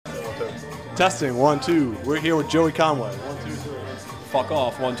Testing, 1, 2. We're here with Joey Conway. 1, 2, 3. Fuck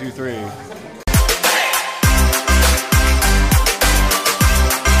off, 1, 2, 3.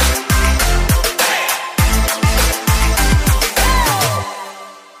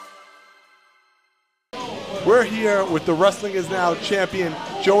 We're here with the Wrestling Is Now champion,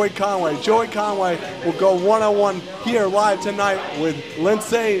 Joey Conway. Joey Conway will go one-on-one here live tonight with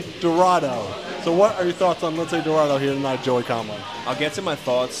Lince Dorado. So what are your thoughts on Lince Dorado here tonight, Joey Conway? I'll get to my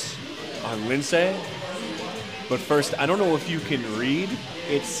thoughts on Lince, but first, I don't know if you can read.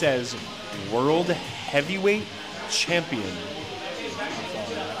 It says World Heavyweight Champion.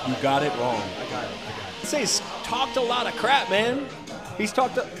 You got it wrong. I got it. Lince's talked a lot of crap, man. He's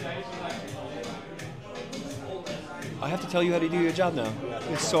talked I have to tell you how to do your job now.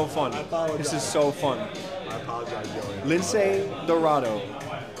 It's so fun. This is so fun. I apologize, Joey. Lince Dorado.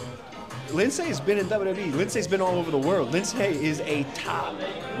 Lince's been in WWE. Lince's been all over the world. Lince is a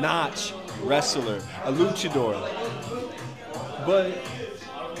top-notch wrestler, a luchador. But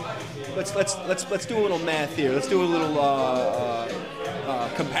let's do a little math here. Let's do a little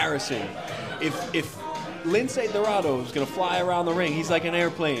comparison. If Lince Dorado is gonna fly around the ring, he's like an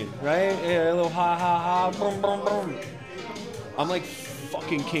airplane, right? Yeah, a little ha ha ha, boom boom boom. I'm like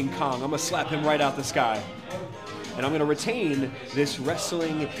fucking King Kong. I'm gonna slap him right out the sky. And I'm gonna retain this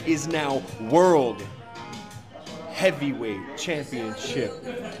Wrestling Is Now World Heavyweight Championship.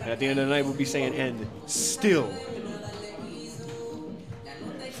 And at the end of the night, we'll be saying, and still,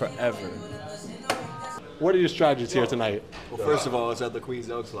 forever. What are your strategies here tonight? Well, first of all, it's at the Queen's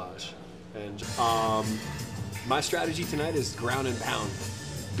Elks Lodge. And my strategy tonight is ground and pound.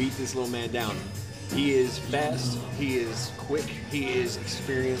 Beat this little man down. He is fast, he is quick, he is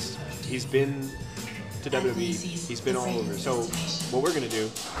experienced. He's been to WWE, he's been all over. So what we're gonna do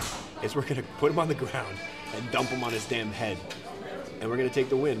is we're gonna put him on the ground and dump him on his damn head. And we're gonna take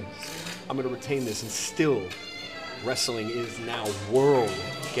the win. I'm gonna retain this, and still, Wrestling Is Now World,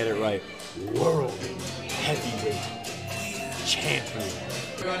 get it right, World Heavyweight Champion.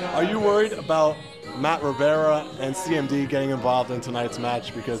 Are you worried about Matt Rivera and CMD getting involved in tonight's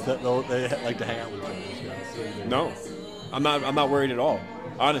match because they like to hang out with each other? No, I'm not worried at all,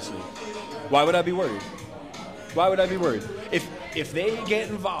 honestly. Why would I be worried? Why would I be worried? If they get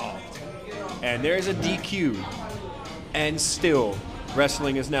involved and there's a DQ and still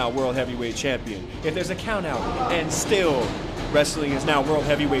Wrestling Is Now World Heavyweight Champion, if there's a count out and still Wrestling Is Now World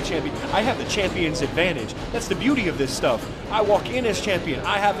Heavyweight Champion, I have the champion's advantage. That's the beauty of this stuff. I walk in as champion.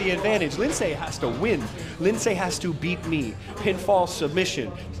 I have the advantage. Lince has to win. Lince has to beat me. Pinfall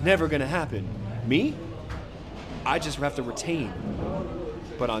submission. It's never going to happen. Me? I just have to retain.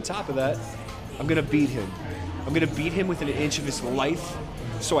 But on top of that, I'm going to beat him. I'm going to beat him within an inch of his life.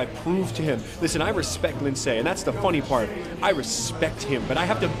 So I prove to him, listen, I respect Lince, and that's the funny part. I respect him, but I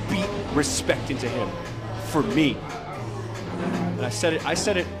have to beat respect into him for me. And I said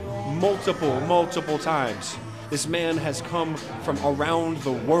it multiple times. This man has come from around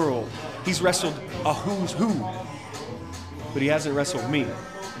the world. He's wrestled a who's who, but he hasn't wrestled me.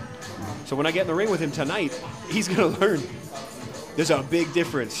 So when I get in the ring with him tonight, he's gonna learn there's a big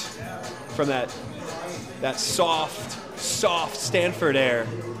difference from that soft Stanford air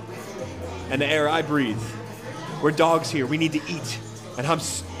and the air I breathe. We're dogs here, we need to eat, and I'm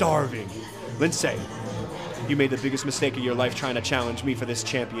starving. Lince, you made the biggest mistake of your life trying to challenge me for this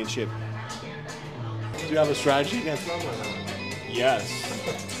championship. Do you have a strategy against them? Yes.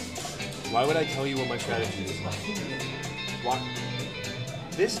 Why would I tell you what my strategy is? Why?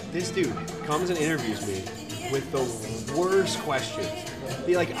 This dude comes and interviews me with the worst questions.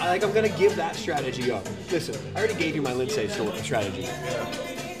 I'm gonna give that strategy up. Listen, I already gave you my Lince strategy.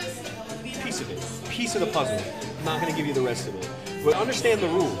 Piece of the puzzle. I'm not gonna give you the rest of it. But understand the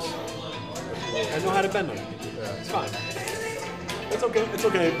rules. I know how to bend them. It's fine. It's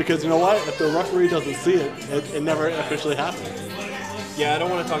okay, because you know what? If the referee doesn't see it, it never officially happens. Yeah, I don't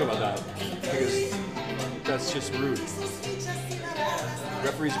want to talk about that, because that's just rude.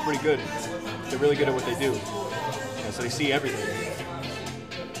 Referees are pretty good. They're really good at what they do. And so they see everything.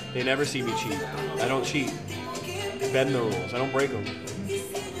 They never see me cheat. I don't cheat. I bend the rules. I don't break them.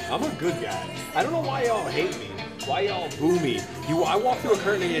 I'm a good guy. I don't know why y'all hate me. Why y'all boo me? I walk through a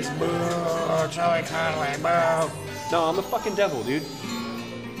curtain and it's boo, Joey Conway, boo. No, I'm the fucking devil, dude.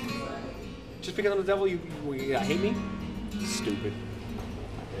 Just because I'm the devil, you hate me? Stupid.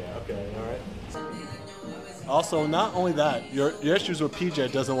 Yeah, okay, alright. Also, not only that, your issues with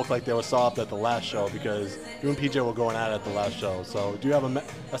PJ doesn't look like they were solved at the last show, because you and PJ were going at it at the last show. So, do you have a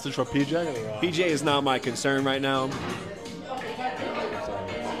message for PJ? Or, PJ is not my concern right now.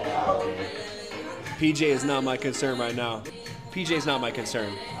 PJ is not my concern right now. PJ's not my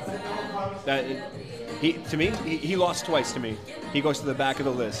concern. He lost twice to me. He goes to the back of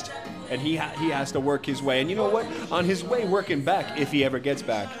the list, and he has to work his way. And you know what? On his way working back, if he ever gets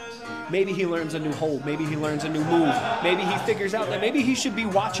back, maybe he learns a new hold. Maybe he learns a new move. Maybe he figures out that maybe he should be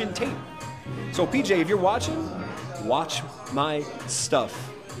watching tape. So PJ, if you're watching, watch my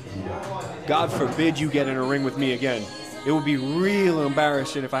stuff. God forbid you get in a ring with me again. It would be real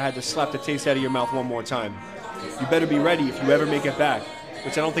embarrassing if I had to slap the taste out of your mouth one more time. You better be ready if you ever make it back,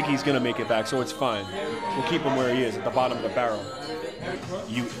 which I don't think he's going to make it back, so it's fine. We'll keep him where he is, at the bottom of the barrel.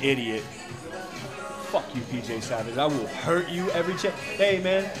 You idiot. Fuck you, PJ Savage. I will hurt you every chance. Hey,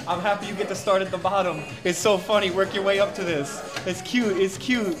 man, I'm happy you get to start at the bottom. It's so funny. Work your way up to this. It's cute. It's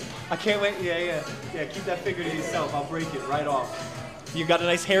cute. I can't wait. Yeah. Keep that figure to yourself. I'll break it right off. You got a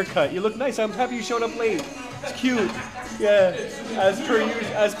nice haircut. You look nice. I'm happy you showed up late. It's cute. Yeah,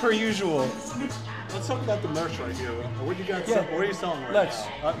 as per usual. Let's talk about the merch right here. What do you got? What are you selling right now?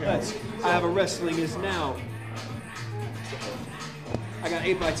 Let's. I have a Wrestling Is Now. I got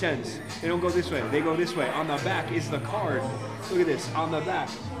 8x10s. They don't go this way. They go this way. On the back is the card. Look at this. On the back.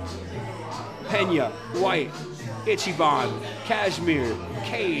 Pena, White, Ichiban, Cashmere,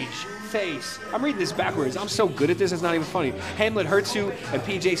 Cage, Face. I'm reading this backwards. I'm so good at this, it's not even funny. Hamlet Hertzu and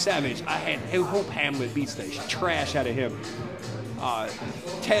PJ Savage. I hope Hamlet beats the trash out of him.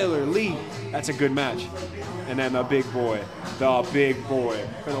 Taylor Lee. That's a good match. And then the big boy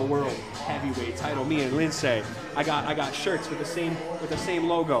for the world heavyweight title. Me and Lince. I got shirts with the same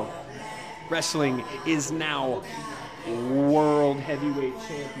logo. Wrestling Is Now world heavyweight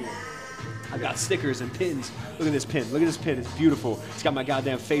champion. I got stickers and pins. Look at this pin. Look at this pin. It's beautiful. It's got my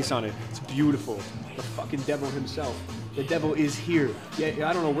goddamn face on it. It's beautiful. The fucking devil himself. The devil is here. Yeah,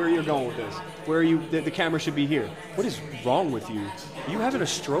 I don't know where you're going with this. Where are you? The camera should be here. What is wrong with you? Are you having a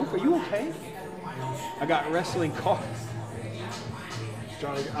stroke? Are you okay? I got wrestling cards.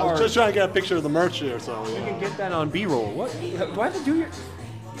 I was just trying to get a picture of the merch here, so. You can get that on B-roll. What? Do I have to do your...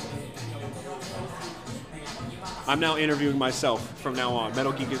 I'm now interviewing myself from now on.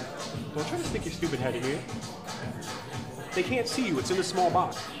 Metal Geek is... Don't try to stick your stupid head in here. They can't see you. It's in the small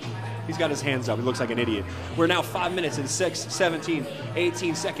box. He's got his hands up. He looks like an idiot. We're now 5 minutes and 6, 17,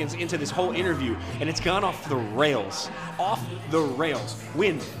 18 seconds into this whole interview, and it's gone off the rails. Off the rails.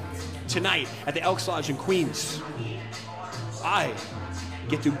 Win tonight at the Elks Lodge in Queens. I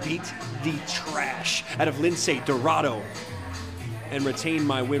get to beat the trash out of Lince Dorado and retain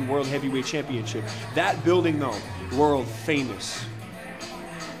my Win World Heavyweight Championship. That building, though, world famous.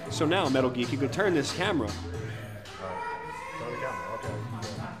 So now, Metal Geek, you can turn this camera. Turn the camera, okay.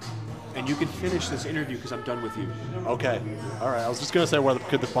 And you can finish this interview because I'm done with you. Okay. All right. I was just going to say, where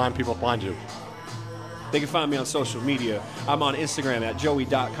could the fine people find you? They can find me on social media. I'm on Instagram at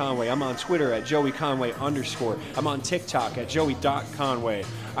joey.conway. I'm on Twitter at joeyconway_. I'm on TikTok at joey.conway.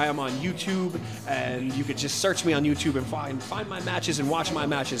 I am on YouTube, and you could just search me on YouTube and find my matches and watch my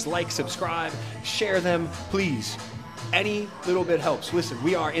matches. Like, subscribe, share them, please. Any little bit helps. Listen,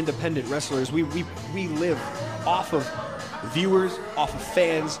 we are independent wrestlers. We live off of viewers, off of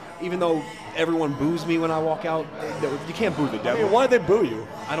fans. Even though everyone boos me when I walk out, you can't boo the devil. I mean, why did they boo you?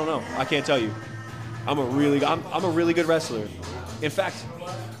 I don't know. I can't tell you. I'm a really good wrestler. In fact,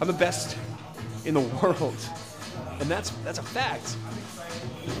 I'm the best in the world, and that's a fact.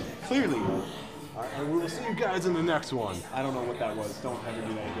 Clearly. All right, and we will see you guys in the next one. I don't know what that was. Don't ever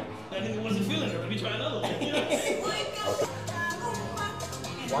do that again. I didn't wasn't feeling it. Let me try another one.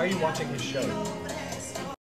 Why are you watching his show?